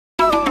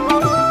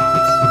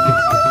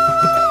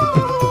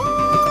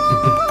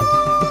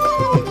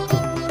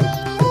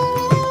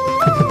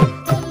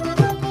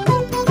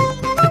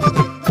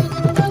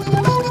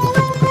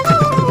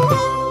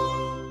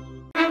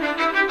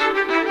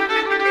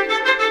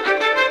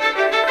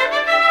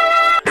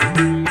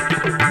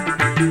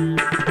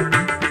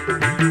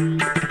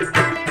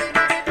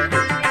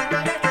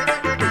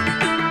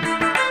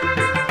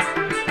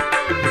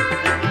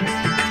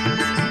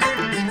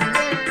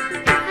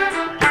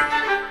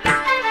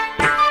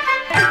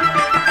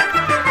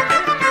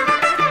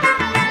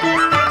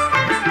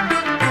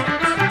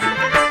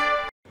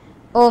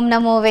ఓం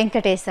నమో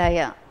వెంకటేశాయ.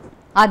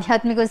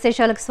 ఆధ్యాత్మిక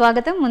విశేషాలకు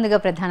స్వాగతం. ముందుగా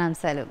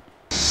ప్రధానాంశాలు.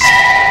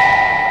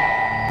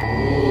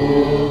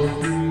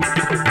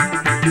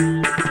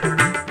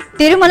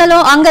 తిరుమలలో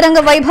అంగరంగ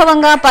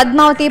వైభవంగా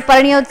పద్మావతి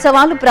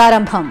పరిణయోత్సవాలు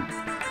ప్రారంభం.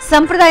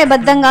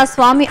 సంప్రదాయబద్ధంగా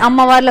స్వామి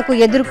అమ్మవార్లకు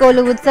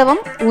ఎదుర్కోలు ఉత్సవం,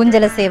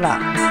 ఊంజల సేవ.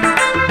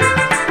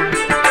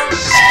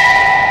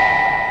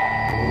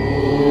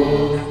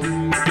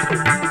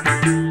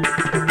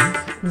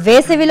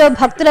 వేసవిలో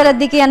భక్తుల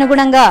రద్దీకి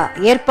అనుగుణంగా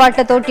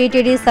ఏర్పాట్లతో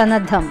టీటీడీ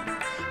సన్నద్ధం.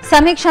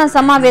 సమీక్షా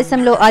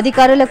సమావేశంలో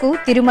అధికారులకు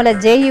తిరుమల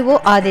జేఈఓ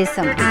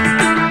ఆదేశం.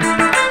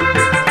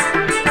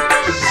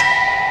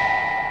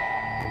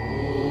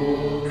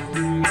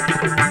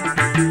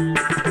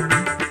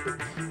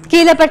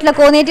 కీలపట్ల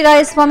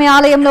కోనేటిరాయస్వామి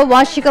ఆలయంలో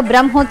వార్షిక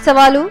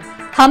బ్రహ్మోత్సవాలు.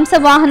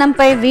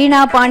 హంసవాహనంపై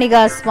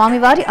వీణాపాణిగా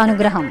స్వామివారి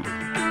అనుగ్రహం.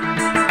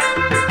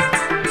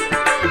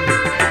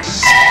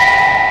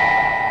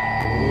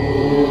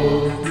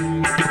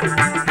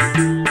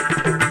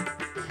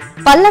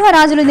 పల్లవ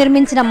రాజులు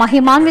నిర్మించిన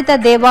మహిమాన్విత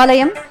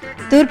దేవాలయం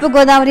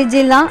తూర్పుగోదావరి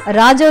జిల్లా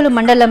రాజోలు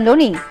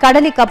మండలంలోని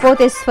కడలి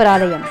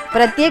కపోతేశ్వరాలయం.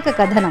 ప్రత్యేక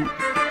కథనం.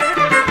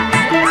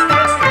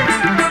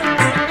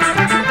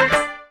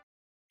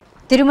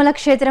 తిరుమల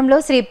క్షేత్రంలో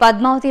శ్రీ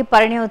పద్మావతి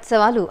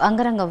పరిణయోత్సవాలు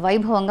అంగరంగ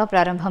వైభవంగా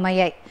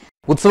ప్రారంభమయ్యాయి.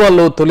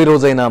 ఉత్సవాల్లో తొలి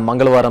రోజైన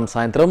మంగళవారం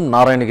సాయంత్రం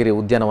నారాయణగిరి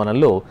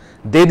ఉద్యానవనంలో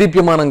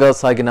దేదీప్యమానంగా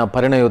సాగిన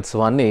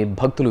పరిణయోత్సవాన్ని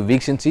భక్తులు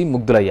వీక్షించి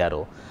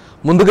ముగ్ధులయ్యారు.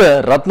 ముందుగా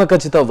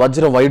రత్నఖచిత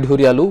వజ్ర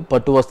వైఢూర్యాలు,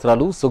 పట్టు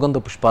వస్త్రాలు, సుగంధ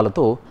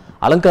పుష్పాలతో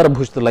అలంకార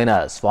భూషితులైన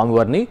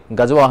స్వామివారిని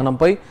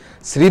గజవాహనంపై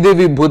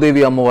శ్రీదేవి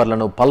భూదేవి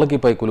అమ్మవార్లను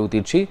పల్లకిపై కొలువు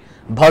తీర్చి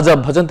భాజా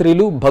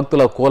భజంత్రీలు,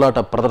 భక్తుల కోలాట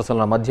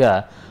ప్రదర్శనల మధ్య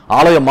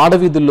ఆలయ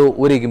మాడవీధుల్లో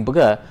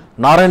ఊరేగింపుగా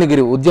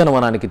నారాయణగిరి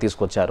ఉద్యానవనానికి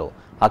తీసుకొచ్చారు.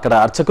 అక్కడ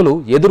అర్చకులు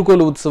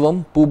ఎదుర్కోలు ఉత్సవం,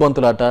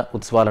 పూబంతులాట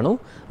ఉత్సవాలను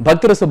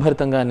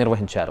భక్తిరసభరితంగా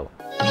నిర్వహించారు.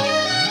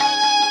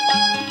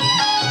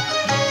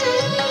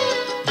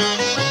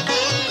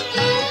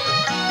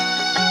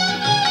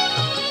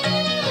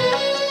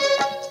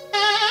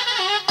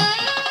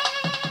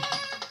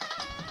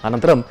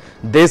 అనంతరం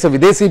దేశ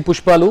విదేశీ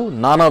పుష్పాలు,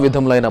 నానా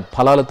విధములైన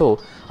ఫలాలతో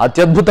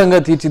అత్యద్భుతంగా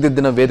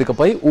తీర్చిదిద్దిన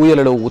వేదికపై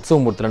ఊయలలో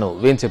ఉత్సవమూర్తులను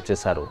వేంచేపు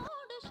చేశారు.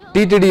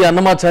 టీటీడీ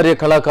అన్నమాచార్య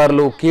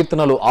కళాకారులు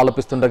కీర్తనలు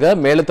ఆలపిస్తుండగా,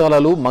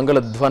 మేళతాళాలు,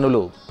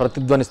 మంగళధ్వనులు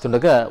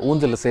ప్రతిధ్వనిస్తుండగా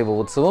ఊంజల సేవ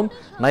ఉత్సవం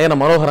నయన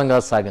మనోహరంగా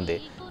సాగింది.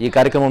 ఈ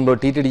కార్యక్రమంలో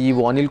TTD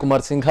EO Anil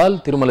Kumar Singhal,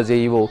 Tirumala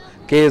JEO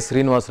K S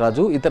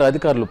Srinivasaraju, ఇతర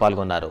అధికారులు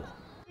పాల్గొన్నారు.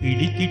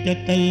 పిడికిట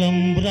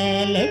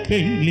తల్లంబ్రాల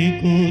పెళ్లి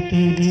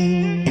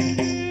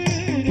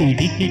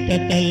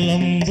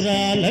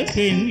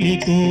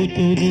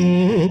కూతురు,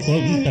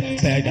 కొంత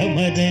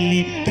పెడమరలి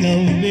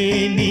నవ్వే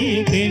నీ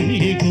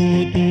పెళ్లి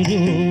కూతురు.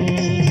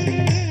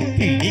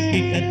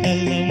 పిడికిట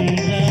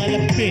తల్లంబ్రాల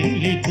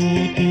పెళ్లి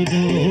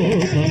కూతురు,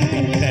 కొంత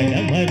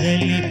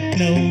పెడమరలి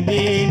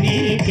నవ్వే నీ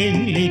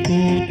పెళ్లి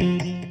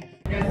కూతురు.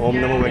 ఓం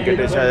నమో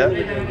వెంకటేశాయ.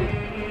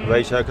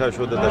 వైశాఖ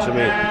శుద్ధ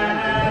దశమి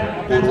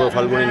పూర్వ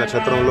ఫల్గుని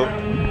నక్షత్రంలో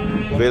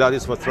వేలాది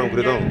సంవత్సరం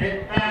క్రితం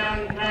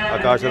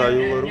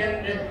ఆకాశరాజు గారు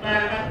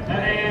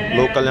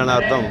లోక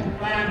కళ్యాణార్థం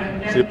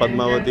శ్రీ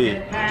పద్మావతి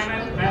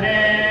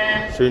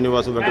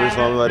శ్రీనివాస వెంకటేశ్వర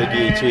స్వామి వారికి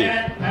ఇచ్చి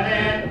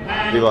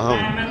వివాహం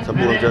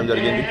సంపూర్ణం చేయడం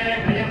జరిగింది.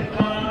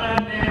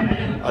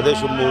 అదే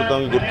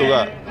శుభముహూర్తం గుర్తుగా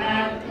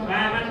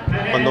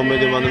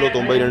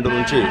 1992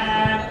 నుంచి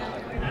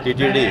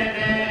టీటీడీ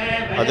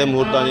అదే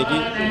ముహూర్తానికి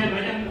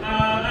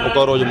ఒక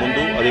రోజు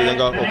ముందు,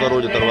 అదేవిధంగా ఒక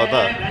రోజు తర్వాత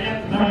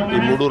ఈ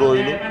 3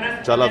 రోజులు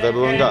చాలా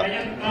వైభవంగా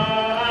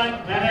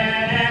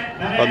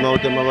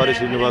పద్మావతి అమ్మవారి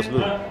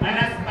శ్రీనివాసులు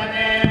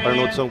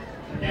పరిణోత్సవం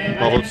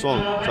మహోత్సవం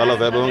చాలా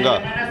వైభవంగా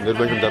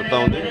నిర్వహించడం జరుగుతూ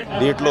ఉంది.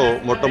 దీంట్లో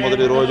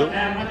మొట్టమొదటి రోజు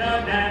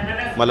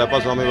మల్లప్ప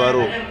స్వామి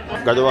వారు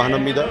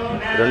గజవాహనం మీద,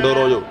 రెండో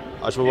రోజు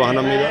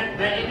అశ్వవాహనం మీద,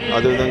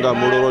 అదేవిధంగా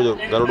మూడో రోజు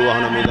గరుడు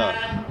వాహనం మీద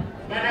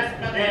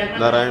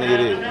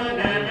నారాయణగిరి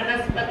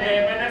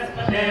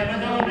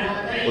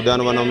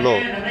ఉద్యానవనంలో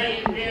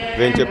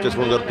వేంచేపు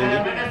చేసుకోవడం జరుగుతుంది.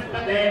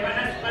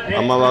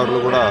 అమ్మవార్లు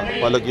కూడా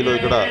పల్లకీలో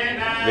ఇక్కడ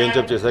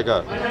వేంచేపు చేశాక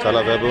చాలా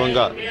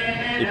వైభవంగా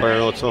ఈ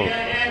పరిణయోత్సవం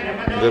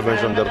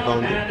నిర్వహించడం జరుగుతూ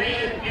ఉంది.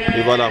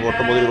 ఇవాళ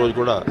మొట్టమొదటి రోజు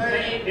కూడా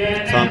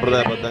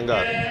సాంప్రదాయబద్ధంగా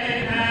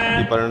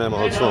ఈ పరిణయ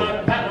మహోత్సవం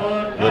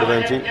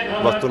నిర్వహించి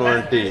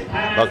వస్తున్నటువంటి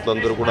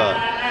భక్తులందరూ కూడా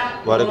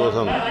వారి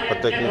కోసం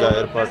ప్రత్యేకంగా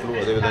ఏర్పాట్లు,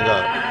 అదేవిధంగా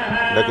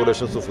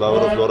decorations,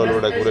 floral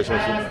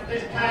decorations,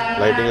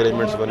 lighting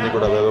arrangements ఇవన్నీ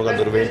కూడా వైభవంగా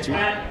నిర్వహించి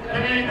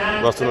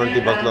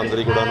వస్తున్నటువంటి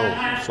భక్తులందరికీ కూడాను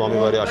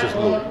స్వామివారి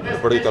ఆశీస్సులు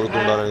ఎప్పటికీ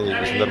కలుగుతుండాలని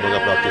ఈ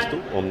సందర్భంగా ప్రార్థిస్తూ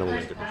ఓం నమో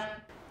వెంకటేశ్వర.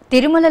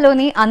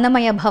 తిరుమలలోని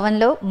అన్నమయ్య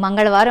భవన్లో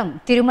మంగళవారం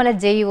తిరుమల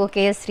జేఈఓ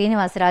కెఎస్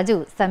శ్రీనివాసరాజు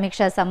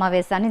సమీక్షా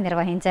సమావేశాన్ని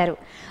నిర్వహించారు.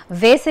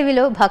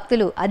 వేసవిలో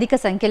భక్తులు అధిక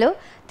సంఖ్యలో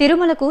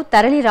తిరుమలకు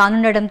తరలి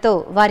రానుండడంతో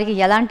వారికి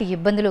ఎలాంటి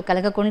ఇబ్బందులు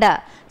కలగకుండా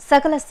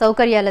సకల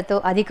సౌకర్యాలతో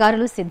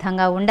అధికారులు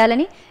సిద్ధంగా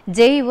ఉండాలని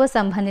జేఈఓ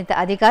సంబంధిత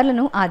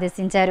అధికారులను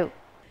ఆదేశించారు.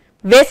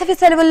 వేసవి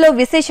సెలవుల్లో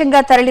విశేషంగా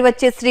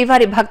తరలివచ్చే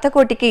శ్రీవారి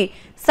భక్తకోటికి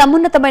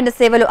సమున్నతమైన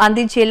సేవలు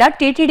అందించేలా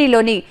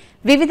టీటీడీలోని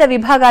వివిధ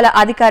విభాగాల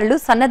అధికారులు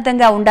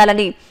సన్నద్ధంగా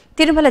ఉండాలని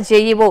తిరుమల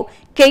జేఈఓ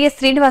కెఎస్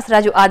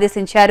శ్రీనివాసరాజు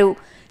ఆదేశించారు.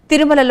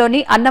 తిరుమలలోని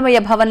అన్నమయ్య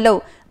భవన్లో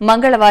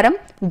మంగళవారం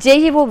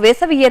జేఈఓ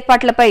వేసవి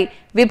ఏర్పాట్లపై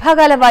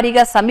విభాగాల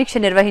వారీగా సమీక్ష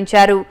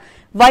నిర్వహించారు.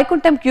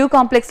 వైకుంఠం క్యూ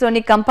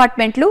కాంప్లెక్స్లోని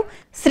కంపార్ట్మెంట్లు,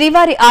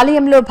 శ్రీవారి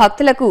ఆలయంలో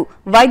భక్తులకు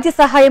వైద్య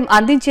సహాయం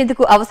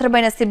అందించేందుకు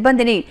అవసరమైన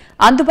సిబ్బందిని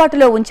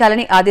అందుబాటులో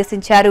ఉంచాలని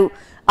ఆదేశించారు.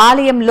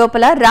 ఆలయం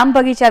లోపల రామ్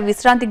బగీచా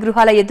విశ్రాంతి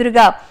గృహాల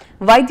ఎదురుగా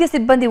వైద్య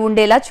సిబ్బంది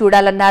ఉండేలా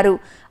చూడాలన్నారు.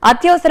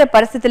 అత్యవసర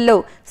పరిస్థితుల్లో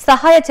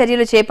సహాయ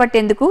చర్యలు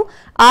చేపట్టేందుకు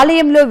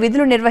ఆలయంలో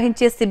విధులు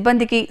నిర్వహించే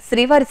సిబ్బందికి,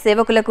 శ్రీవారి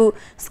సేవకులకు,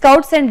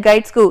 స్కౌట్స్ అండ్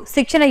గైడ్స్ కు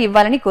శిక్షణ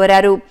ఇవ్వాలని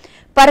కోరారు.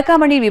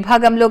 పరకామణి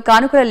విభాగంలో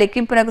కానుకల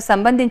లెక్కింపునకు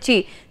సంబంధించి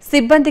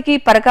సిబ్బందికి,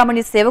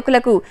 పరకామణి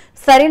సేవకులకు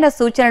సరైన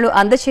సూచనలు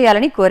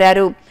అందజేయాలని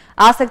కోరారు.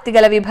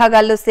 ఆసక్తిగల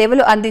విభాగాల్లో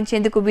సేవలు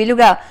అందించేందుకు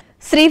వీలుగా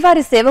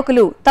శ్రీవారి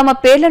సేవకులు తమ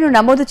పేర్లను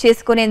నమోదు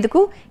చేసుకునేందుకు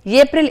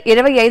ఏప్రిల్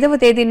 25వ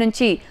తేదీ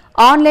నుంచి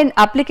ఆన్లైన్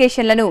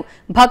అప్లికేషన్లను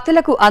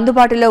భక్తులకు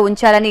అందుబాటులో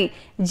ఉంచాలని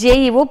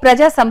జేఈఓ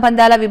ప్రజా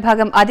సంబంధాల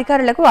విభాగం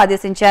అధికారులకు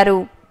ఆదేశించారు.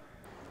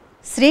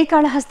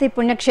 శ్రీకాళహస్తి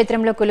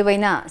పుణ్యక్షేత్రంలో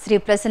కొలువైన శ్రీ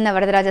ప్రసన్న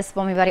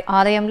వరదరాజస్వామి వారి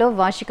ఆలయంలో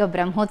వార్షిక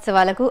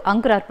బ్రహ్మోత్సవాలకు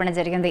అంకురార్పణ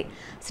జరిగింది.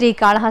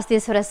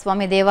 శ్రీకాళహస్తీశ్వర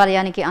స్వామి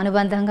దేవాలయానికి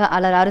అనుబంధంగా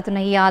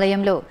అలరారుతున్న ఈ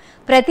ఆలయంలో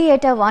ప్రతి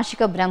ఏటా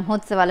వార్షిక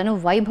బ్రహ్మోత్సవాలను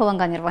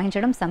వైభవంగా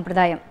నిర్వహించడం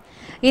సంప్రదాయం.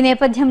 ఈ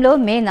నేపథ్యంలో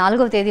మే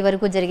 4వ తేదీ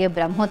వరకు జరిగే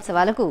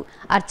బ్రహ్మోత్సవాలకు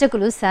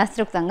అర్చకులు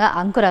శాస్త్రోక్తంగా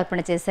అంకురార్పణ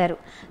చేశారు.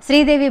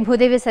 శ్రీదేవి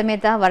భూదేవి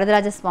సమేత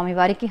వరదరాజస్వామి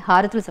వారికి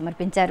హారతులు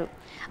సమర్పించారు.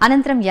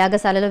 అనంతరం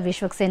యాగశాలలో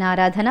విశ్వక్సేన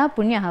ఆరాధన,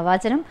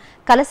 పుణ్యహవాచనం,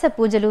 కలశ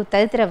పూజలు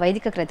తదితర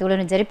వైదిక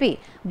క్రతువులను జరిపి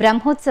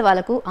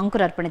బ్రహ్మోత్సవాలకు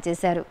అంకురార్పణ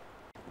చేశారు.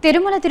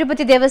 తిరుమల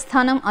తిరుపతి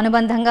దేవస్థానం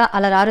అనుబంధంగా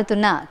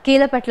అలరారుతున్న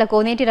కీలపట్ల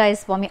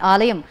కోనేటిరాయస్వామి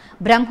ఆలయం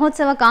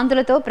బ్రహ్మోత్సవ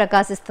కాంతులతో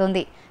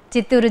ప్రకాశిస్తోంది.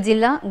 చిత్తూరు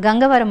జిల్లా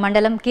గంగవరం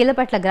మండలం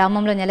కీలపట్ల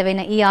గ్రామంలో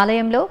నెలవైన ఈ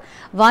ఆలయంలో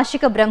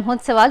వార్షిక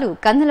బ్రహ్మోత్సవాలు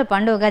కన్నుల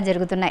పండుగగా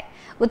జరుగుతున్నాయి.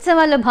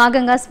 ఉత్సవాల్లో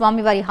భాగంగా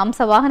స్వామివారి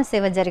హంసవాహన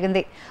సేవ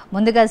జరిగింది.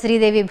 ముందుగా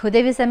శ్రీదేవి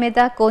భూదేవి సమేత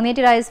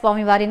కోనేటిరాయ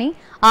స్వామివారిని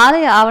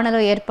ఆలయ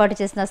ఆవరణలో ఏర్పాటు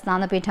చేసిన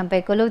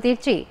స్నానపీఠంపై కొలువు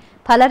తీర్చి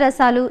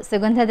ఫలరసాలు,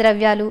 సుగంధ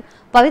ద్రవ్యాలు,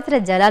 పవిత్ర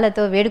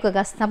జలాలతో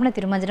వేడుకగా స్థాపన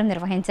తిరుమంజనం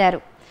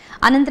నిర్వహించారు.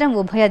 అనంతరం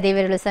ఉభయ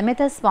దేవేరుల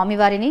సమేత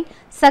స్వామివారిని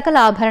సకల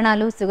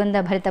ఆభరణాలు, సుగంధ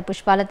భరిత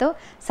పుష్పాలతో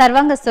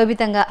సర్వాంగ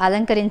శోభితంగా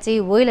అలంకరించి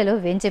ఊయలలో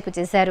వేంచేపు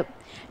చేశారు.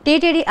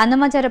 టీటీడీ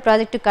అన్నమాచార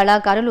ప్రాజెక్టు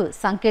కళాకారులు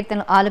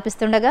సంకీర్తనలు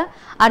ఆలపిస్తుండగా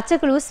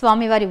అర్చకులు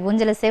స్వామివారి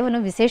ఊంజల సేవను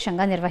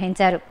విశేషంగా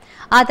నిర్వహించారు.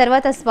 ఆ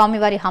తర్వాత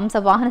స్వామివారి హంస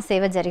వాహన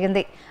సేవ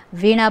జరిగింది.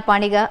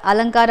 వీణాపాణిగా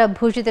అలంకార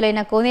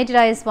భూషితులైన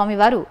కోనేటిరాయ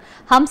స్వామివారు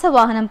హంస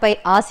వాహనంపై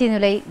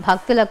ఆసీనులై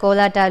భక్తుల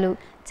కోలాటాలు,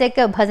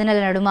 చెక్క భజనల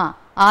నడుమ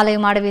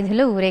ఆలయమాడ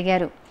వీధుల్లో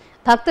ఊరేగారు.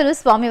 భక్తులు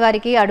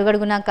స్వామివారికి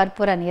అడుగడుగునా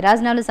కర్పూర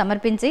నీరాజనాలు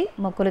సమర్పించి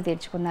మొక్కులు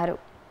తీర్చుకున్నారు.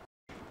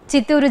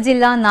 చిత్తూరు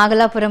జిల్లా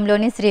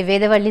నాగలాపురంలోని శ్రీ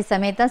వేదవల్లి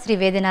సమేత శ్రీ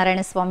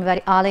వేదనారాయణ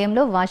స్వామివారి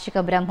ఆలయంలో వార్షిక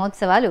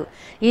బ్రహ్మోత్సవాలు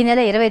ఈ నెల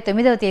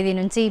 29వ తేదీ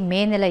నుంచి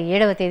మే నెల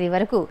 7వ తేదీ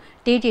వరకు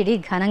టీటీడీ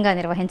ఘనంగా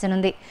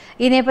నిర్వహించనుంది.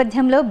 ఈ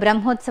నేపథ్యంలో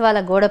బ్రహ్మోత్సవాల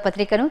గోడ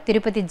పత్రికను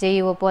తిరుపతి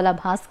జేఈఓ పోలా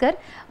భాస్కర్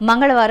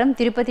మంగళవారం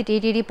తిరుపతి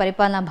టీటీడీ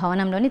పరిపాలనా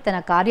భవనంలోని తన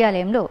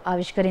కార్యాలయంలో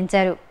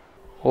ఆవిష్కరించారు.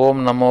 ఓం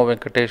నమో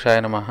వెంకటేశాయ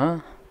నమః.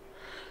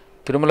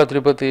 తిరుమల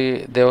తిరుపతి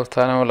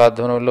దేవస్థానం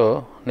ఆధ్వర్యంలో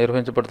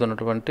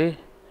నిర్వహించబడుతున్నటువంటి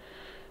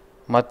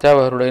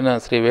మత్యావహరుడైన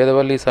శ్రీ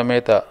వేదవల్లి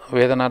సమేత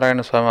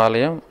వేదనారాయణ స్వామి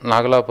ఆలయం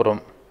నాగలాపురం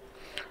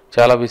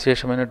చాలా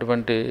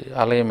విశేషమైనటువంటి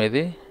ఆలయం.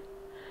 ఇది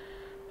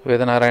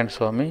వేదనారాయణ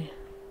స్వామి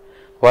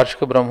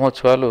వార్షిక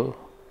బ్రహ్మోత్సవాలు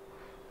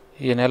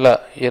ఈ నెల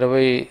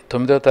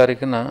 29వ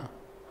తారీఖున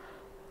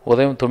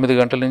ఉదయం 9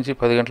 గంటల నుంచి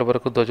 10 గంటల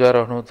వరకు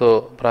ధ్వజారోహణంతో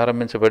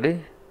ప్రారంభించబడి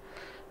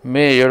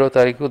మే 7వ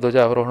తారీఖు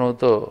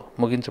ధ్వజారోహణంతో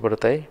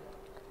ముగించబడతాయి.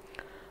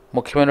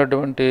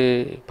 ముఖ్యమైనటువంటి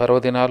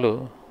పర్వదినాలు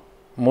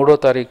 3వ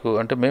తారీఖు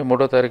అంటే మే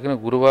 3వ తారీఖున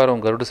గురువారం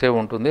గరుడ సేవ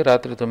ఉంటుంది.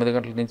 రాత్రి 9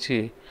 గంటల నుంచి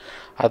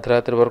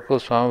అర్ధరాత్రి వరకు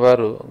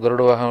స్వామివారు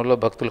గరుడ వాహనంలో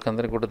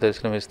భక్తులకందరికీ కూడా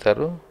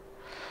దర్శనమిస్తారు.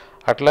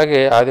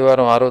 అట్లాగే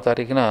ఆదివారం 6వ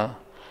తారీఖున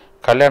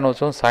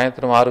కళ్యాణోత్సవం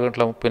సాయంత్రం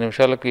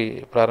 6:30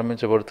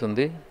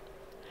 ప్రారంభించబడుతుంది.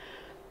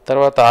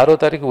 తర్వాత 6వ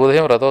తారీఖు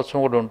ఉదయం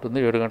రథోత్సవం కూడా ఉంటుంది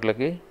 7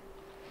 గంటలకి.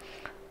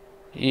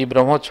 ఈ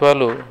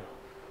బ్రహ్మోత్సవాలు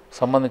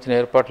సంబంధించిన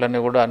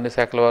ఏర్పాట్లన్నీ కూడా అన్ని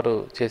శాఖల వారు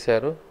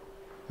చేశారు.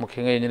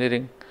 ముఖ్యంగా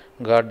ఇంజనీరింగ్,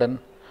 గార్డెన్,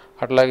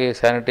 అట్లాగే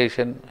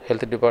శానిటేషన్,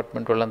 హెల్త్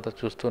డిపార్ట్మెంట్ వాళ్ళంతా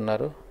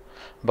చూస్తున్నారు.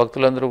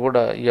 భక్తులందరూ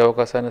కూడా ఈ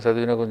అవకాశాన్ని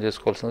సద్వినియోగం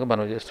చేసుకోవాల్సిందిగా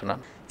మనం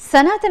చేస్తున్నాను.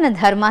 సనాతన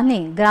ధర్మాన్ని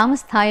గ్రామ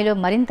స్థాయిలో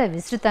మరింత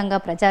విస్తృతంగా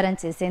ప్రచారం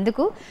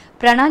చేసేందుకు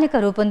ప్రణాళిక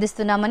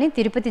రూపొందిస్తున్నామని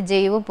తిరుపతి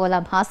జేఈఓ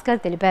పోలా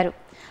భాస్కర్ తెలిపారు.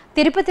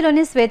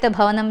 తిరుపతిలోని శ్వేత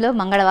భవనంలో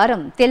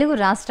మంగళవారం తెలుగు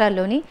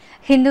రాష్ట్రాల్లోని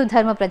హిందూ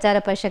ధర్మ ప్రచార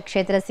పరిషత్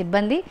క్షేత్ర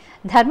సిబ్బంది,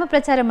 ధర్మ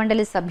ప్రచార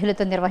మండలి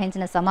సభ్యులతో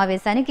నిర్వహించిన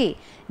సమావేశానికి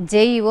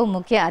జేఈఓ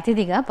ముఖ్య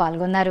అతిథిగా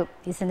పాల్గొన్నారు.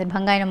 ఈ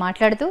సందర్భంగా ఆయన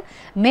మాట్లాడుతూ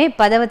మే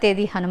 10వ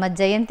తేదీ హనుమత్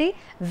జయంతి,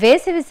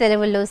 వేసవి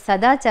సెలవుల్లో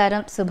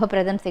సదాచారం,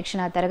 శుభప్రదం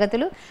శిక్షణ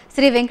తరగతులు,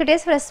 శ్రీ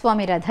వెంకటేశ్వర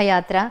స్వామి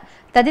రథయాత్ర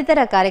తదితర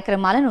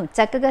కార్యక్రమాలను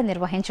చక్కగా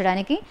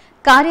నిర్వహించడానికి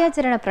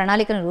కార్యాచరణ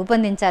ప్రణాళికను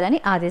రూపొందించాలని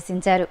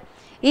ఆదేశించారు.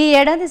 ఈ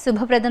ఏడాది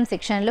శుభప్రదం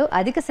శిక్షణలో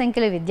అధిక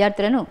సంఖ్యలో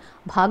విద్యార్థులను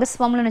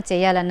భాగస్వాములను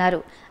చేయాలన్నారు.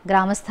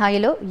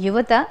 గ్రామస్థాయిలో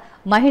యువత,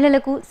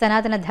 మహిళలకు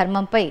సనాతన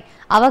ధర్మంపై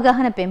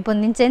అవగాహన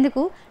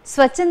పెంపొందించేందుకు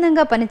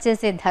స్వచ్ఛందంగా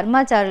పనిచేసే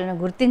ధర్మాచారులను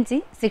గుర్తించి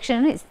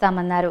శిక్షణను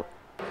ఇస్తామన్నారు.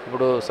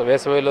 ఇప్పుడు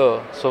వేసవిలో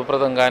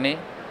శుభ్రతం కానీ,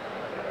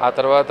 ఆ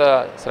తర్వాత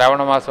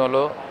శ్రావణ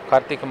మాసంలో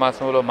కార్తీక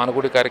మాసంలో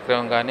మనగుడి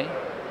కార్యక్రమం కానీ,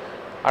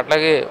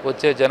 అట్లాగే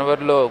వచ్చే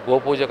జనవరిలో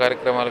గోపూజ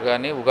కార్యక్రమాలు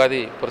కానీ,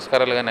 ఉగాది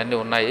పురస్కారాలు కానీ అన్నీ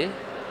ఉన్నాయి.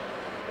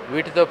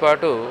 వీటితో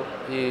పాటు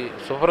ఈ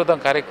శుభ్రతం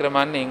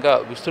కార్యక్రమాన్ని ఇంకా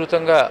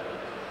విస్తృతంగా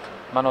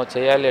మనం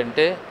చేయాలి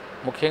అంటే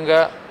ముఖ్యంగా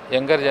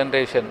యంగర్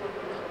జనరేషన్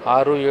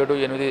 6, 7,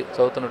 8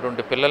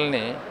 చదువుతున్నటువంటి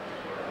పిల్లల్ని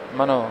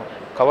మనం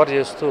కవర్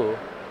చేస్తూ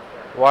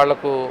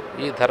వాళ్లకు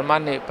ఈ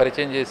ధర్మాన్ని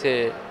పరిచయం చేసే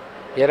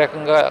ఏ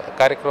రకంగా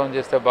కార్యక్రమం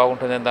చేస్తే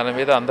బాగుంటుందని దాని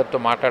మీద అందరితో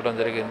మాట్లాడడం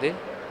జరిగింది.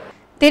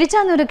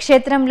 తిరుచానూరు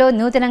క్షేత్రంలో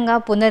నూతనంగా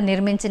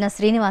పునర్నిర్మించిన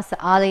శ్రీనివాస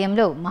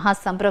ఆలయంలో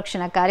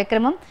మహాసంప్రోక్షణ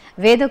కార్యక్రమం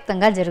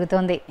వేదోక్తంగా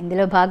జరుగుతోంది.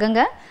 ఇందులో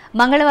భాగంగా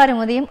మంగళవారం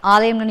ఉదయం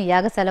ఆలయంలోని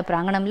యాగశాల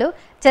ప్రాంగణంలో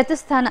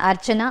చతుస్థాన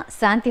అర్చన,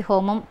 శాంతి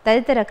హోమం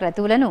తదితర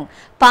క్రతువులను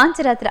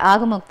పాంచరాత్ర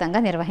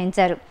ఆగమోక్తంగా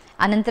నిర్వహించారు.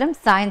 అనంతరం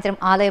సాయంత్రం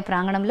ఆలయ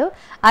ప్రాంగణంలో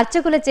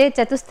అర్చకులచే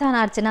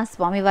చతుస్థానార్చన,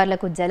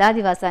 స్వామివార్లకు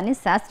జలాదివాసాన్ని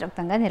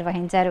శాస్త్రోక్తంగా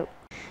నిర్వహించారు.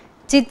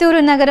 చిత్తూరు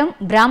నగరం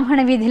బ్రాహ్మణ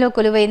వీధిలో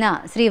కొలువైన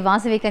శ్రీ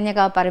వాసవి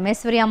కన్యకా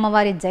పరమేశ్వరి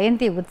అమ్మవారి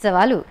జయంతి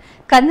ఉత్సవాలు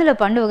కన్నుల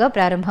పండుగగా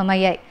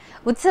ప్రారంభమయ్యాయి.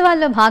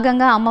 ఉత్సవాల్లో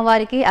భాగంగా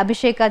అమ్మవారికి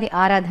అభిషేకాది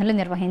ఆరాధనలు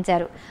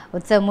నిర్వహించారు.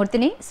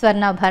 ఉత్సవమూర్తిని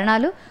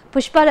స్వర్ణాభరణాలు,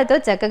 పుష్పాలతో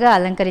చక్కగా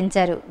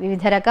అలంకరించారు.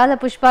 వివిధ రకాల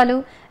పుష్పాలు,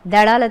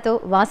 దళాలతో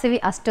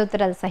వాసవి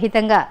అష్టోత్తరాల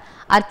సహితంగా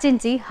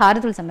అర్చించి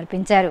హారతులు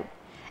సమర్పించారు.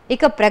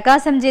 ఇక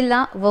ప్రకాశం జిల్లా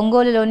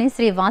ఒంగోలులోని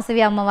శ్రీ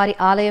వాసవి అమ్మవారి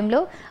ఆలయంలో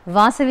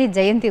వాసవి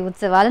జయంతి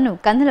ఉత్సవాలను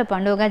కన్నుల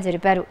పండుగగా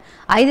జరిపారు.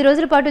 5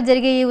 రోజుల పాటు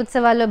జరిగే ఈ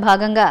ఉత్సవాల్లో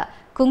భాగంగా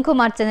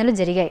కుంకుమార్చనలు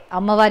జరిగాయి.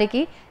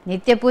 అమ్మవారికి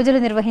నిత్య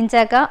పూజలు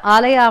నిర్వహించాక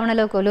ఆలయ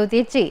ఆవరణలో కొలువు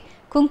తీర్చి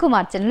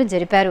కుంకుమార్చనలు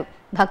జరిపారు.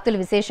 భక్తులు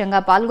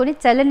విశేషంగా పాల్గొని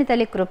చల్లని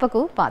తల్లి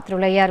కృపకు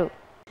పాత్రులయ్యారు.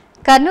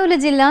 కర్నూలు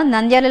జిల్లా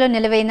నంద్యాలలో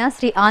నిలవైన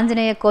శ్రీ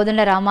ఆంజనేయ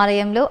కోదండ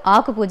రామాలయంలో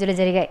ఆకు పూజలు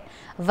జరిగాయి.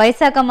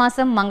 వైశాఖ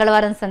మాసం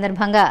మంగళవారం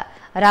సందర్భంగా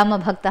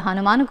రామభక్త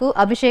హనుమానుకు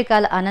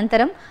అభిషేకాల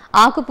అనంతరం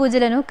ఆకు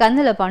పూజలను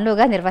కన్నుల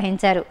పండుగగా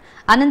నిర్వహించారు.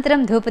 అనంతరం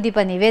ధూపదీప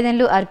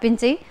నివేదనలు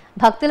అర్పించి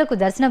భక్తులకు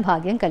దర్శన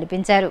భాగ్యం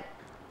కల్పించారు.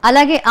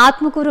 అలాగే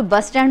ఆత్మకూరు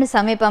బస్టాండ్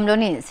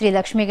సమీపంలోని శ్రీ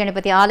లక్ష్మీ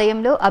గణపతి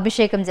ఆలయంలో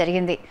అభిషేకం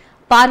జరిగింది.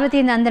 పార్వతీ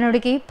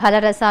నందనుడికి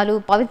ఫలరసాలు,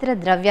 పవిత్ర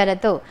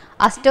ద్రవ్యాలతో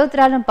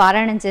అష్టోత్తరాలను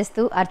పారాయణం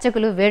చేస్తూ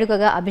అర్చకులు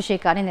వేడుకగా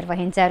అభిషేకాన్ని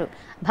నిర్వహించారు.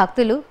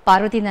 భక్తులు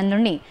పార్వతీ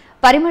నందుణ్ణి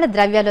పరిమళ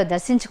ద్రవ్యాల్లో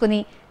దర్శించుకుని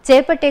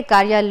చేపట్టే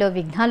కార్యాల్లో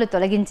విఘ్నాలు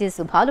తొలగించి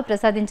శుభాలు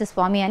ప్రసాదించు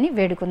స్వామి అని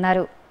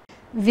వేడుకున్నారు.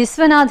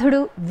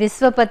 విశ్వనాథుడు,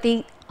 విశ్వపతి,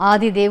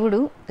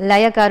 ఆదిదేవుడు,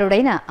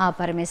 లయకారుడైన ఆ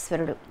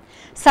పరమేశ్వరుడు.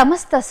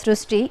 సమస్త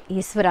సృష్టి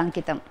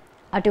ఈశ్వరాంకితం.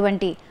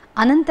 అటువంటి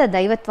అనంత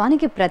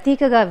దైవత్వానికి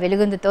ప్రతీకగా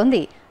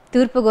వెలుగొందుతోంది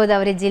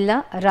తూర్పుగోదావరి జిల్లా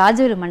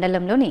రాజోలు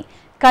మండలంలోని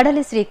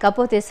కడలి శ్రీ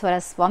కపోతేశ్వర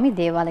స్వామి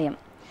దేవాలయం.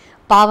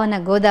 పావన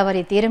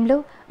గోదావరి తీరంలో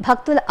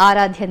భక్తుల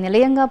ఆరాధ్య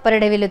నిలయంగా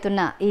పరిడవిల్లుతున్న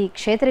ఈ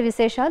క్షేత్ర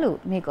విశేషాలు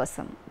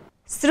మీకోసం.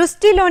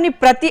 సృష్టిలోని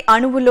ప్రతి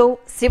అణువులో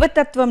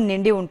శివతత్వం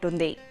నిండి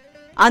ఉంటుంది.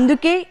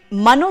 అందుకే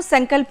మనో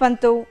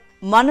సంకల్పంతో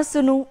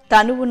మనసును,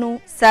 తనువును,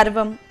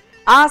 సర్వం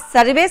ఆ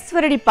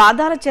సర్వేశ్వరుడి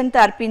పాదాల చెంత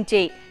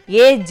అర్పించే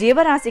ఏ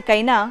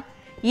జీవరాశికైనా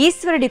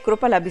ఈశ్వరుడి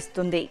కృప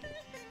లభిస్తుంది.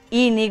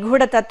 ఈ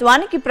నిగూఢ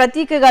తత్వానికి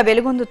ప్రతీకగా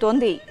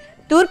వెలుగొందుతోంది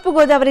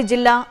తూర్పుగోదావరి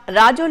జిల్లా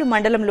రాజోలు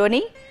మండలంలోని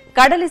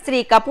కడలి శ్రీ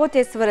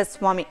కపోతేశ్వర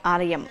స్వామి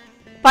ఆలయం.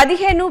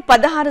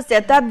 15-16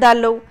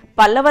 శతాబ్దాల్లో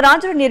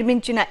పల్లవరాజులు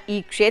నిర్మించిన ఈ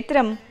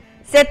క్షేత్రం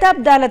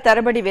శతాబ్దాల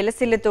తరబడి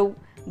వెలసిల్లతో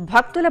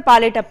భక్తుల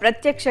పాలిట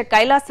ప్రత్యక్ష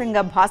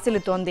కైలాసంగా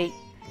భాసిల్లుతోంది.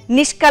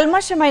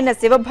 నిష్కల్మషమైన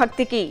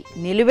శివభక్తికి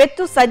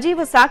నిలువెత్తు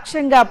సజీవ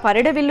సాక్ష్యంగా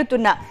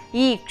పరిడవిల్లుతున్న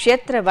ఈ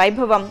క్షేత్ర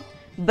వైభవం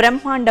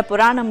బ్రహ్మాండ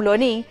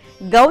పురాణంలోని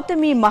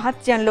గౌతమి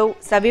మహత్యంలో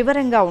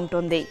సవివరంగా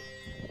ఉంటుంది.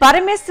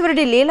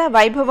 పరమేశ్వరుడి లీలా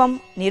వైభవం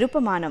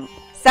నిరుపమానం.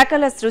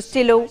 సకల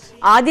సృష్టిలో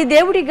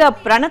ఆదిదేవుడిగా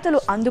ప్రణతులు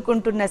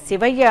అందుకుంటున్న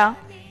శివయ్య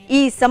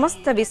ఈ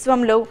సమస్త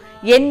విశ్వంలో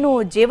ఎన్నో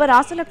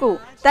జీవరాశులకు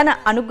తన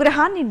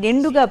అనుగ్రహాన్ని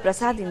నిండుగా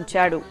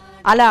ప్రసాదించాడు.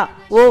 అలా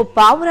ఓ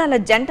పావురాల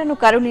జంటను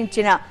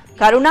కరుణించిన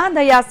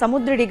కరుణాదయా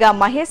సముద్రుడిగా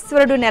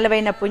మహేశ్వరుడు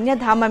నెలవైన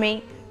పుణ్యధామమే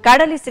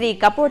కడలి శ్రీ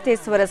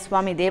కపోతేశ్వర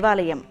స్వామి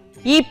దేవాలయం.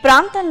 ఈ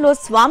ప్రాంతంలో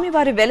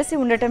స్వామివారు వెలసి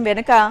ఉండటం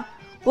వెనుక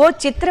ఓ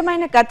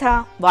చిత్రమైన కథ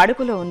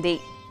వాడుకలో ఉంది.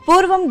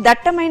 పూర్వం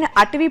దట్టమైన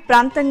అటవీ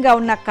ప్రాంతంగా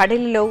ఉన్న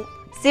కడలిలో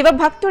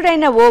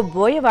శివభక్తుడైన ఓ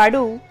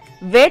బోయవాడు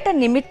వేట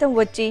నిమిత్తం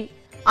వచ్చి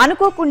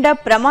అనుకోకుండా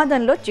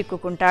ప్రమాదంలో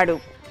చిక్కుకుంటాడు.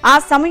 ఆ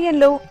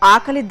సమయంలో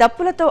ఆకలి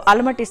దప్పులతో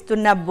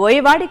అలమటిస్తున్న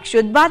బోయవాడి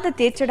క్షుద్బాధ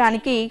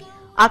తీర్చడానికి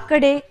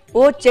అక్కడే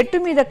ఓ చెట్టు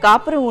మీద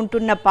కాపురం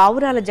ఉంటున్న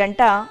పావురాల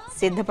జంట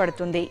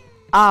సిద్ధపడుతుంది.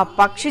 ఆ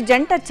పక్షి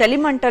జంట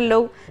చలిమంటల్లో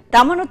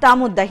తమను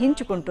తాము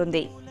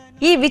దహించుకుంటుంది.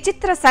 ఈ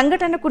విచిత్ర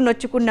సంఘటనకు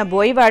నొచ్చుకున్న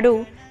బోయవాడు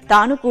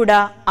తాను కూడా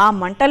ఆ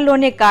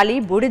మంటల్లోనే కాలి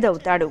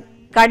బూడిదవుతాడు.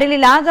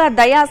 కడలిలాగా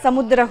దయా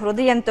సముద్ర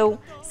హృదయంతో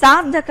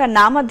సార్థక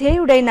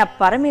నామధేయుడైన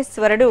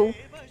పరమేశ్వరుడు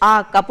ఆ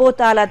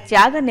కపోతాల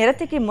త్యాగ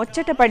నిరతికి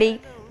ముచ్చటపడి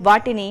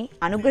వాటిని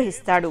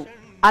అనుగ్రహిస్తాడు.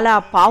 అలా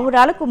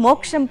పావురాలకు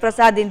మోక్షం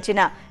ప్రసాదించిన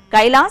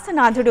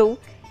కైలాసనాథుడు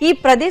ఈ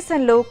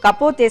ప్రదేశంలో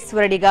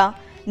కపోతేశ్వరుడిగా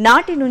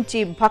నాటి నుంచి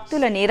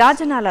భక్తుల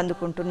నీరాజనాలు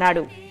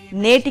అందుకుంటున్నాడు.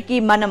 నేటికి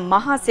మనం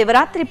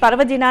మహాశివరాత్రి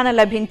పర్వదినాన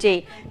లభించే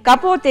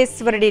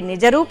కపోతేశ్వరుడి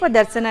నిజరూప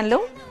దర్శనంలో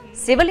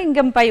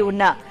శివలింగంపై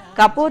ఉన్న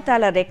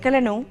కపోతాల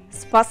రెక్కలను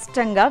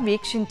స్పష్టంగా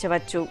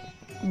వీక్షించవచ్చు.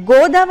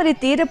 గోదావరి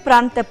తీర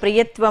ప్రాంత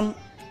ప్రియత్వం,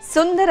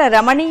 సుందర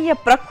రమణీయ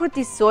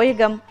ప్రకృతి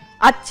సోయగం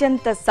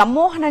అత్యంత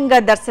సమ్మోహనంగా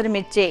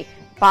దర్శనమిచ్చే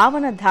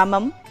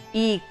పావనధామం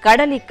ఈ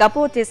కడలి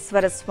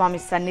కపోతేశ్వర స్వామి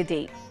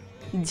సన్నిధి.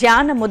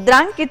 ధ్యాన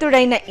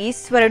ముద్రాంకితుడైన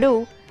ఈశ్వరుడు,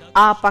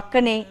 ఆ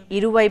పక్కనే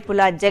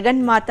ఇరువైపులా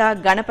జగన్మాత,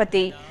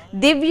 గణపతి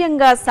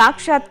దివ్యంగా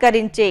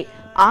సాక్షాత్కరించే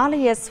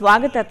ఆలయ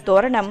స్వాగత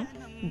తోరణం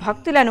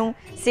భక్తులను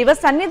శివ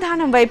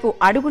సన్నిధానం వైపు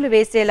అడుగులు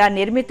వేసేలా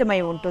నిర్మితమై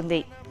ఉంటుంది.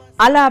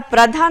 అలా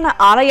ప్రధాన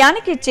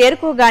ఆలయానికి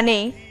చేరుకోగానే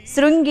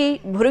శృంగి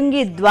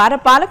భృంగి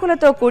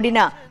ద్వారపాలకులతో కూడిన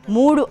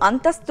 3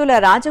 అంతస్తుల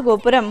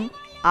రాజగోపురం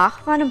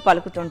ఆహ్వానం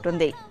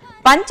పలుకుతుంటుంది.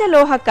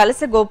 పంచలోహ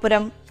కలశ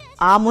గోపురం,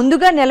 ఆ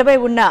ముందుగా నిలబై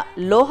ఉన్న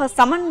లోహ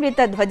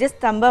సమన్విత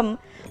ధ్వజస్తంభం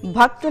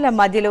భక్తుల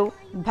మదిలో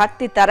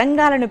భక్తి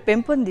తరంగాలను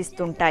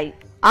పెంపొందిస్తుంటాయి.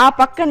 ఆ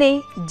పక్కనే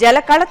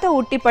జలకళతో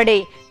ఉట్టిపడే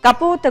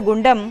కపోత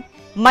గుండం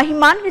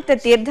మహిమాన్విత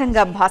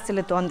తీర్థంగా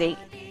భాసలుతోంది.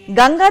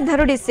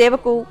 గంగాధరుడి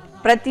సేవకు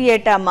ప్రతి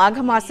ఏటా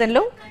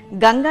మాఘమాసంలో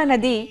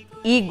గంగానది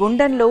ఈ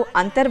గుండంలో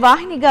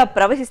అంతర్వాహినిగా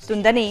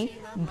ప్రవహిస్తుందని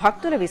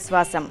భక్తుల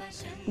విశ్వాసం.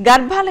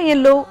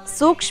 గర్భాలయంలో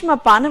సూక్ష్మ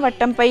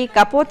పానవట్టంపై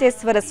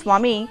కపోతేశ్వర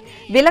స్వామి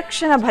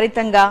విలక్షణ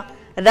భరితంగా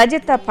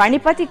రజత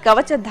పణిపతి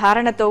కవచ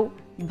ధారణతో,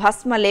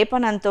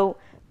 భస్మలేపనంతో,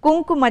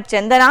 కుంకుమ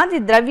చందనాది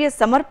ద్రవ్య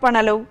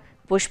సమర్పణలో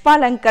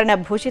పుష్పాలంకరణ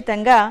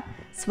భూషితంగా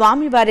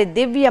స్వామివారి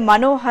దివ్య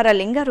మనోహర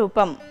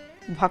లింగరూపం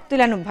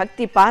భక్తులను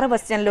భక్తి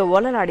పారవస్యంలో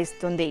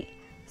ఓలలాడిస్తుంది.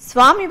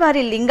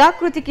 స్వామివారి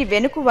లింగాకృతికి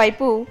వెనుక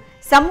వైపు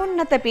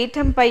సమున్నత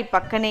పీఠంపై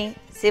పక్కనే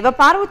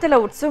శివపార్వతుల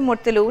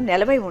ఉత్సవమూర్తులు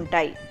నెలవై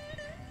ఉంటాయి.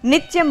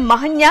 నిత్యం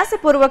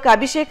మహన్యాసపూర్వక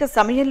అభిషేక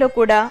సమయంలో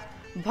కూడా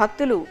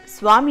భక్తులు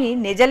స్వామి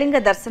నిజలింగ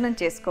దర్శనం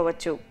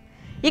చేసుకోవచ్చు.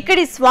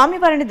 ఇక్కడి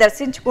స్వామివారిని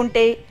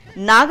దర్శించుకుంటే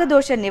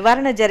నాగదోష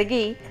నివారణ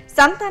జరిగి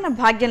సంతాన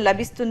భాగ్యం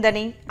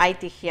లభిస్తుందని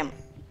ఐతిహ్యం.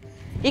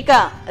 ఇక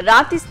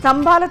రాతి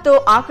స్తంభాలతో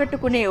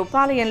ఆకట్టుకునే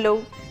ఉపాలయంలో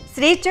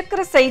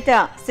శ్రీచక్ర సహిత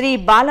శ్రీ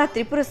బాలా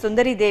త్రిపుర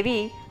సుందరీదేవి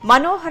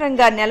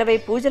మనోహరంగా నెలవై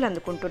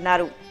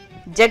పూజలందుకుంటున్నారు.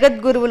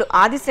 జగద్గురువులు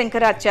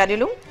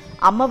ఆదిశంకరాచార్యులు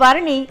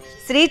అమ్మవారిని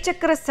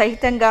శ్రీచక్ర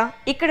సహితంగా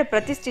ఇక్కడ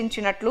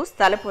ప్రతిష్ఠించినట్లు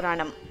స్థల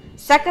పురాణం.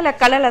 సకల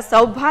కళల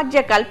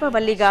సౌభాగ్య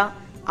కల్పవల్లిగా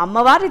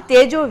అమ్మవారి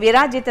తేజో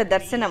విరాజిత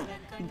దర్శనం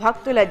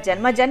భక్తుల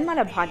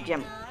జన్మజన్మల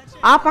భాగ్యం.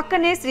 ఆ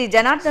పక్కనే శ్రీ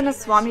జనార్దన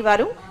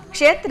స్వామివారు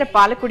క్షేత్ర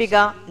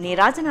పాలకుడిగా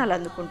నీరాజనాలు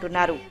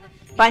అందుకుంటున్నారు.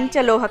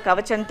 పంచలోహ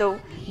కవచంతో,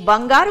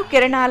 బంగారు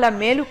కిరణాల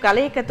మేలు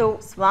కలయికతో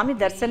స్వామి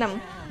దర్శనం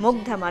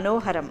ముగ్ధ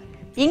మనోహరం.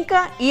 ఇంకా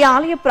ఈ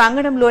ఆలయ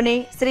ప్రాంగణంలోనే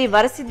శ్రీ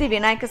వరసిద్ధి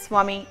వినాయక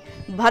స్వామి,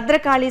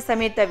 భద్రకాళి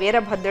సమేత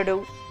వీరభద్రుడు,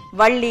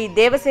 వల్లి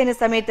దేవసేన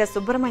సమేత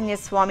సుబ్రహ్మణ్య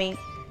స్వామి,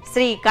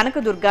 శ్రీ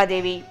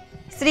కనకదుర్గాదేవి,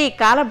 శ్రీ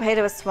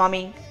కాలభైరవ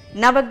స్వామి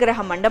నవగ్రహ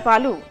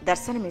మండపాలు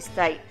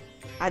దర్శనమిస్తాయి.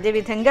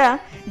 అదేవిధంగా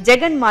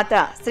జగన్మాత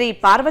శ్రీ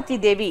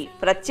పార్వతీదేవి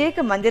ప్రత్యేక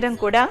మందిరం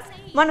కూడా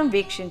మనం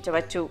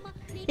వీక్షించవచ్చు.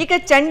 ఇక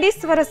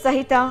చండీశ్వర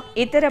సహిత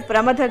ఇతర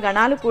ప్రమథ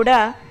గణాలు కూడా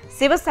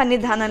శివ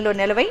సన్నిధానంలో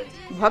నిలవై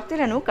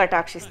భక్తులను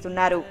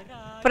కటాక్షిస్తున్నారు.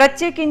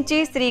 ప్రత్యేకించి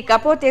శ్రీ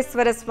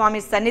కపోతేశ్వర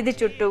స్వామి సన్నిధి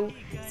చుట్టూ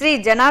శ్రీ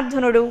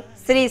జనార్దనుడు,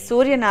 శ్రీ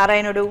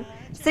సూర్యనారాయణుడు,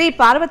 శ్రీ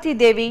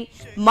పార్వతీదేవి,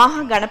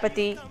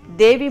 మహాగణపతి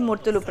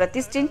దేవీమూర్తులు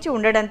ప్రతిష్ఠించి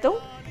ఉండడంతో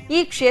ఈ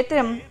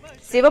క్షేత్రం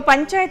శివ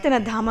పంచాయతన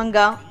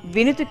ధామంగా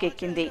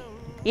వినుతుకెక్కింది.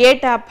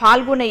 ఏటా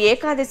ఫాల్గుణ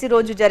ఏకాదశి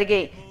రోజు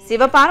జరిగే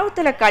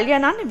శివపార్వతుల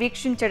కళ్యాణాన్ని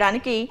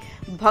వీక్షించడానికి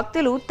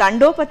భక్తులు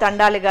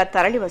తండోపతండాలుగా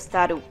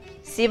తరలివస్తారు.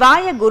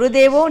 శివాయ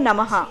గురుదేవో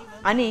నమః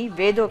అని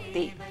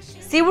వేదోక్తి.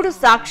 శివుడు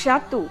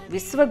సాక్షాత్తు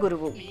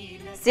విశ్వగురువు.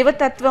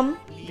 శివతత్వం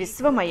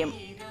విశ్వమయం.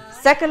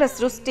 సకల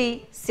సృష్టి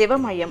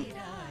శివమయం.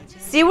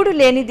 శివుడు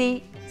లేనిది,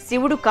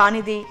 శివుడు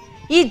కానిది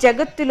ఈ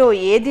జగత్తులో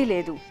ఏదీ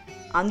లేదు.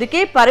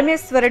 అందుకే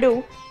పరమేశ్వరుడు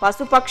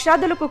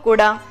పశుపక్షాదులకు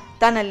కూడా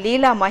తన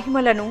లీలా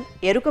మహిమలను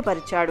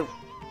ఎరుకపరిచాడు.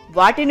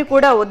 వాటిని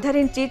కూడా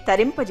ఉద్ధరించి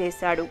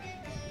తరింపజేశాడు.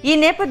 ఈ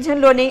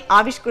నేపథ్యంలోనే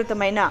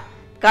ఆవిష్కృతమైన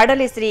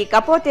కడలి శ్రీ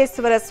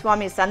కపోతేశ్వర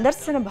స్వామి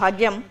సందర్శన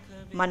భాగ్యం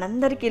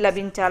మనందరికీ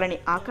లభించాలని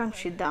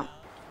ఆకాంక్షిద్దాం.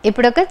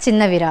 ఇప్పుడొక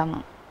చిన్న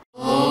విరామం.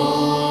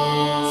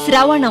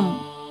 శ్రవణం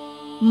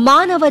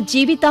మానవ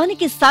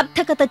జీవితానికి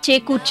సార్థకత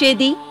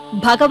చేకూర్చేది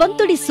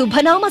భగవంతుడి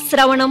శుభనామ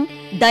శ్రవణం,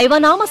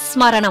 దైవనామ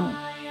స్మరణం.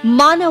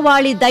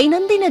 మానవాళి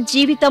దైనందిన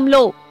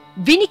జీవితంలో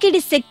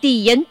వినికిడి శక్తి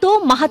ఎంతో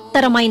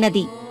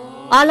మహత్తరమైనది.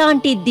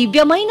 అలాంటి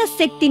దివ్యమైన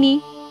శక్తిని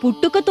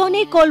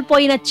పుట్టుకతోనే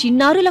కోల్పోయిన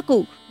చిన్నారులకు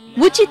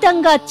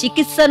ఉచితంగా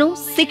చికిత్సను,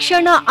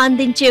 శిక్షణ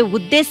అందించే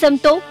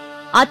ఉద్దేశంతో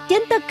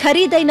అత్యంత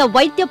ఖరీదైన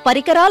వైద్య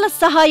పరికరాల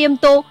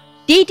సహాయంతో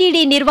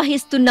టీటీడీ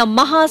నిర్వహిస్తున్న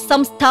మహా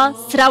సంస్థ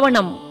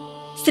శ్రవణం.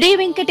 శ్రీ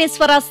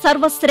వెంకటేశ్వర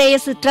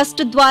సర్వశ్రేయస్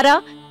ట్రస్ట్ ద్వారా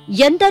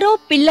ఎందరో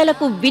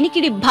పిల్లలకు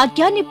వినికిడి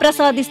భాగ్యాన్ని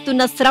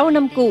ప్రసాదిస్తున్న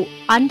శ్రవణంకు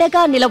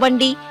అండగా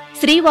నిలవండి.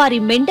 శ్రీవారి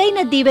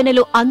మెండైన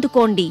దీవెనలు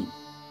అందుకోండి.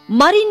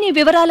 మరిన్ని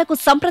వివరాలకు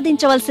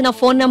సంప్రదించవలసిన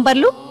ఫోన్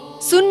నంబర్లు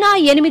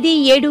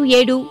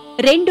 0877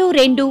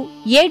 22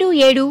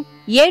 77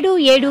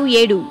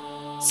 777,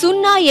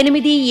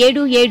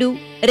 0877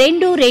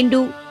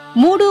 22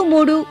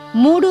 33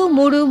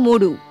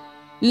 333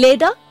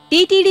 లేదా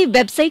టీటీడీ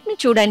వెబ్సైట్ ను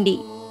చూడండి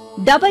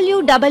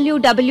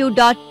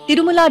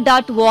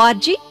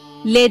www.tirumala.org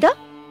లేదా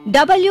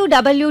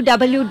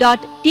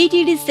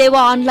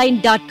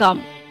www.ttdsevaonline.com.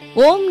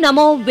 ఓం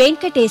నమో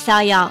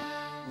వెంకటేశాయ.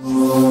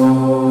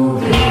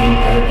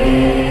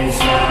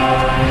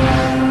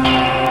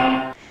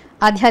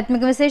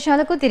 ఆధ్యాత్మిక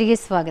విశేషాలకు తిరిగి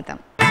స్వాగతం.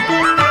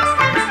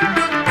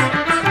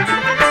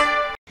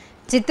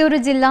 చిత్తూరు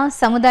జిల్లా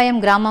సముదాయం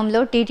గ్రామంలో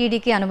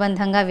టీటీడీకి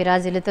అనుబంధంగా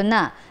విరాజిల్లుతున్న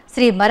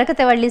శ్రీ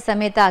మరకతవల్లి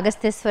సమేత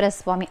అగస్తేశ్వర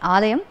స్వామి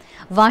ఆలయం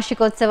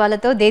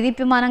వార్షికోత్సవాలతో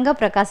దేదీప్యమానంగా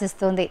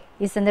ప్రకాశిస్తోంది.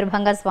 ఈ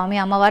సందర్భంగా స్వామి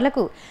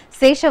అమ్మవార్లకు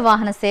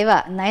శేషవాహన సేవ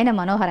నయన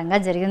మనోహరంగా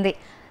జరిగింది.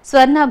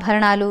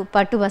 స్వర్ణాభరణాలు,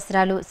 పట్టు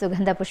వస్త్రాలు,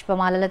 సుగంధ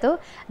పుష్పమాలలతో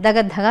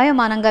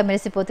దగద్ధగాయమానంగా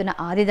మెరిసిపోతున్న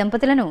ఆది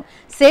దంపతులను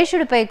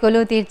శేషుడిపై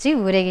కొలువు తీర్చి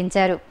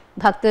ఊరేగించారు.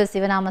 భక్తులు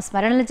శివనామ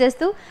స్మరణలు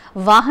చేస్తూ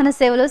వాహన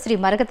సేవలో శ్రీ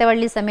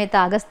మరకతవల్లి సమేత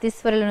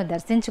అగస్తీశ్వరులను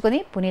దర్శించుకుని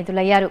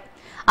పునీతులయ్యారు.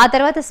 ఆ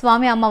తర్వాత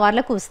స్వామి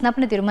అమ్మవార్లకు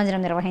స్నపన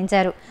తిరుమంజనం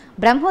నిర్వహించారు.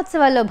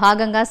 బ్రహ్మోత్సవాల్లో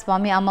భాగంగా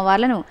స్వామి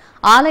అమ్మవార్లను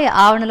ఆలయ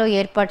ఆవరణలో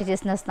ఏర్పాటు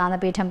చేసిన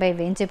స్నానపీఠంపై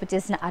వేంచేపు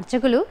చేసిన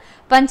అర్చకులు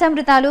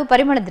పంచామృతాలు,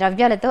 పరిమళ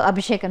ద్రవ్యాలతో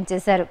అభిషేకం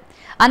చేశారు.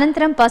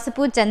 అనంతరం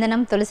పసుపు,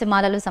 చందనం,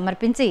 తులసిమాలలు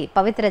సమర్పించి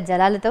పవిత్ర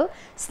జలాలతో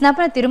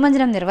స్నపన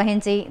తిరుమంజనం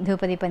నిర్వహించి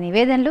ధూపదీప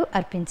నివేదనలు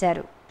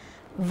అర్పించారు.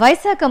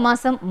 వైశాఖ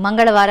మాసం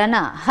మంగళవారాన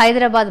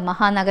హైదరాబాద్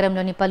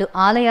మహానగరంలోని పలు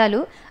ఆలయాలు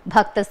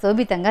భక్త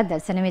శోభితంగా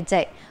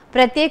దర్శనమిచ్చాయి.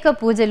 ప్రత్యేక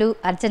పూజలు,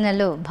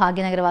 అర్చనల్లో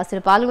భాగ్యనగర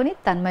వాసులు పాల్గొని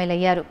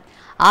తన్మయులయ్యారు.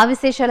 ఆ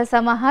విశేషాల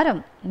సమాహారం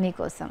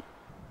మీకోసం.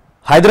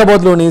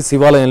 హైదరాబాద్లోని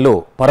శివాలయంలో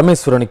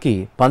పరమేశ్వరునికి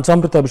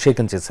పంచామృత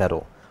అభిషేకం చేశారు.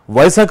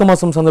 వైశాఖ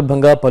మాసం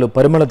సందర్భంగా పలు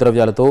పరిమళ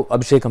ద్రవ్యాలతో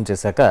అభిషేకం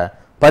చేశాక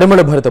పరిమళ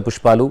భరిత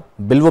పుష్పాలు,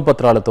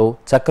 బిల్వపత్రాలతో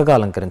చక్కగా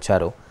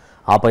అలంకరించారు.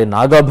 ఆపై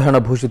నాగాభరణ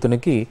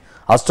భూషితునికి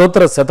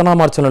అష్టోత్తర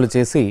శతనామార్చనలు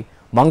చేసి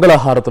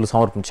మంగళహారతులు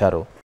సమర్పించారు.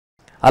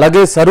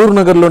 అలాగే సరూర్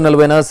నగర్లో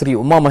నెలవైన శ్రీ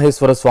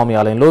ఉమామహేశ్వర స్వామి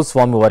ఆలయంలో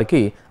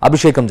స్వామివారికి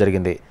అభిషేకం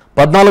జరిగింది.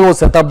 14వ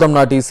శతాబ్దం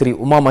నాటి శ్రీ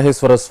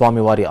ఉమామహేశ్వర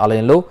స్వామి వారి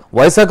ఆలయంలో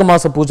వైశాఖ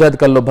మాస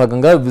పూజాధికాల్లో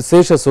భాగంగా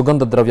విశేష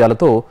సుగంధ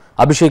ద్రవ్యాలతో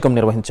అభిషేకం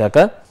నిర్వహించాక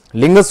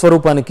లింగ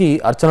స్వరూపానికి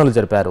అర్చనలు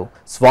జరిపారు.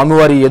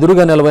 స్వామివారి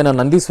ఎదురుగా నెలవైన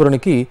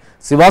నందీశ్వరునికి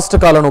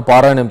శివాష్టకాలను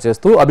పారాయణం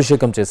చేస్తూ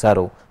అభిషేకం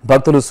చేశారు.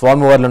 భక్తులు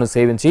స్వామివార్లను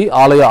సేవించి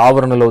ఆలయ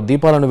ఆవరణలో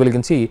దీపాలను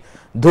వెలిగించి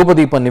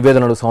ధూపదీప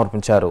నివేదనలు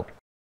సమర్పించారు.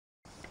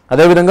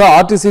 అదేవిధంగా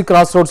ఆర్టీసీ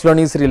క్రాస్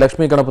రోడ్స్లోని శ్రీ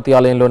లక్ష్మీ గణపతి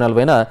ఆలయంలో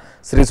నెలవైన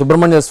శ్రీ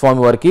సుబ్రహ్మణ్య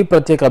స్వామి వారికి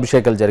ప్రత్యేక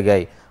అభిషేకాలు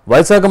జరిగాయి.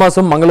 వైశాఖ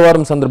మాసం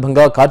మంగళవారం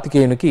సందర్భంగా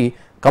కార్తికేయునికి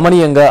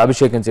కమనీయంగా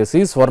అభిషేకం చేసి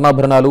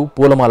స్వర్ణాభరణాలు,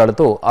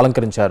 పూలమాలలతో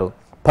అలంకరించారు.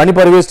 పని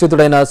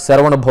పరివేష్టితుడైన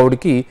శరవణ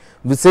భౌడికి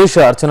విశేష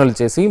అర్చనలు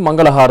చేసి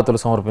మంగళహారతులు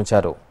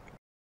సమర్పించారు.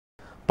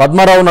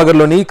 పద్మారావు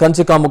నగర్లోని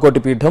కంచికామకోటి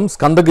పీఠం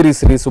స్కందగిరి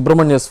శ్రీ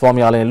సుబ్రహ్మణ్య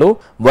స్వామి ఆలయంలో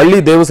వల్లి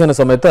దేవసేన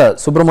సమేత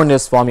సుబ్రహ్మణ్య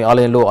స్వామి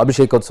ఆలయంలో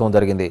అభిషేకోత్సవం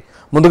జరిగింది.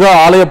 ముందుగా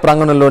ఆలయ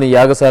ప్రాంగణంలోని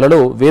యాగశాలలో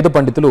వేద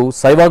పండితులు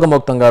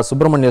శైవాగమోక్తంగా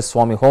సుబ్రహ్మణ్య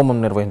స్వామి హోమం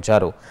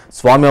నిర్వహించారు.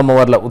 స్వామి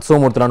అమ్మవార్ల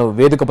ఉత్సవమూర్తులను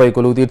వేదికపై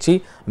కొలువు తీర్చి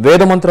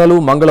వేదమంత్రాలు,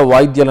 మంగళ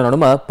వాయిద్యాల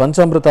నడుమ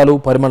పంచామృతాలు,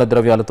 పరిమళ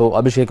ద్రవ్యాలతో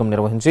అభిషేకం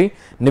నిర్వహించి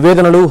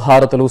నివేదనలు,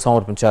 హారతులు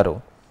సమర్పించారు.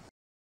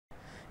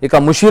 ఇక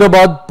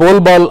ముషీరాబాద్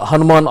పోల్బాల్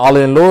హనుమాన్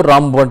ఆలయంలో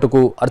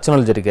రాంబంటుకు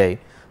అర్చనలు జరిగాయి.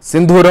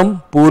 సింధూరం,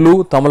 పూలు,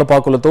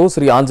 తమలపాకులతో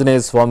శ్రీ ఆంజనేయ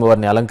స్వామి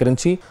వారిని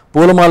అలంకరించి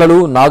పూలమాలలు,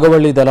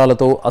 నాగవల్లి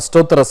దళాలతో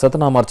అష్టోత్తర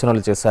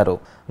శతనామార్చనలు చేశారు.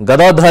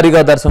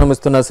 గదాధారిగా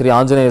దర్శనమిస్తున్న శ్రీ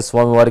ఆంజనేయ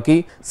స్వామి వారికి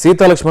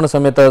సీతాలక్ష్మణ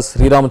సమేత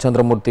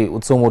శ్రీరామచంద్రమూర్తి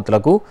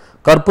ఉత్సవమూర్తులకు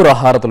కర్పూర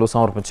హారతులు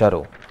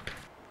సమర్పించారు.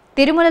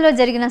 తిరుమలలో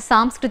జరిగిన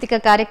సాంస్కృతిక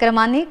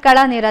కార్యక్రమాన్ని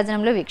కళా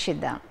నీరాజనంలో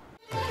వీక్షిద్దాం.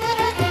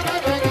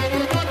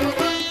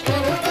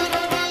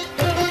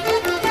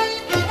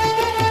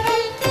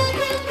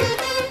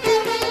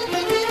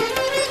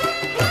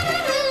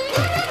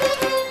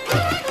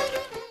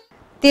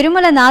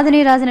 తిరుమల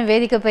నాదనీరాజన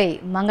వేదికపై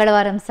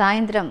మంగళవారం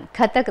సాయంత్రం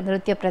కథక్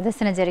నృత్య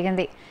ప్రదర్శన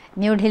జరిగింది.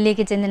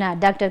 న్యూఢిల్లీకి చెందిన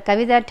డాక్టర్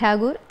కవితా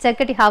ఠాగూర్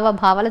చక్కటి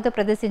హావభావాలతో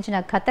ప్రదర్శించిన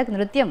కథక్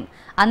నృత్యం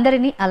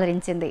అందరినీ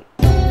అలరించింది.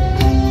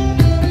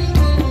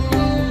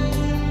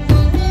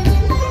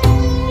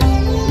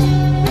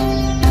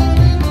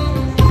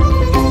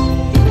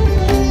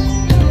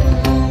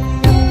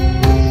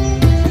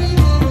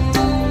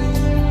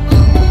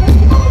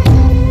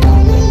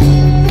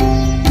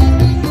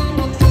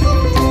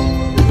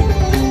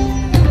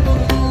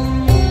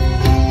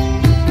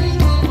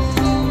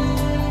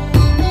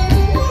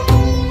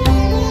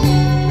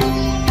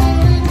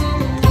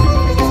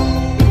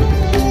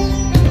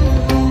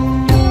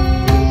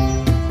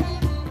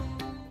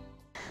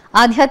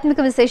 ఆధ్యాత్మిక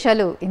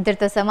విశేషాలు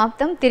ఇంతటితో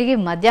సమాప్తం. తిరిగి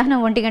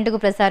మధ్యాహ్నం 1 గంటకు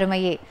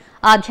ప్రసారమయ్యే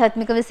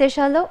ఆధ్యాత్మిక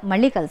విశేషాల్లో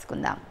మళ్ళీ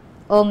కలుసుకుందాం.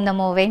 ఓం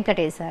నమో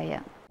వెంకటేశాయ.